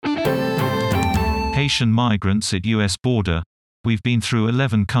Haitian migrants at US border. We've been through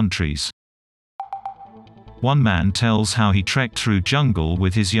 11 countries. One man tells how he trekked through jungle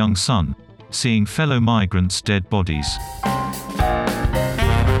with his young son, seeing fellow migrants' dead bodies.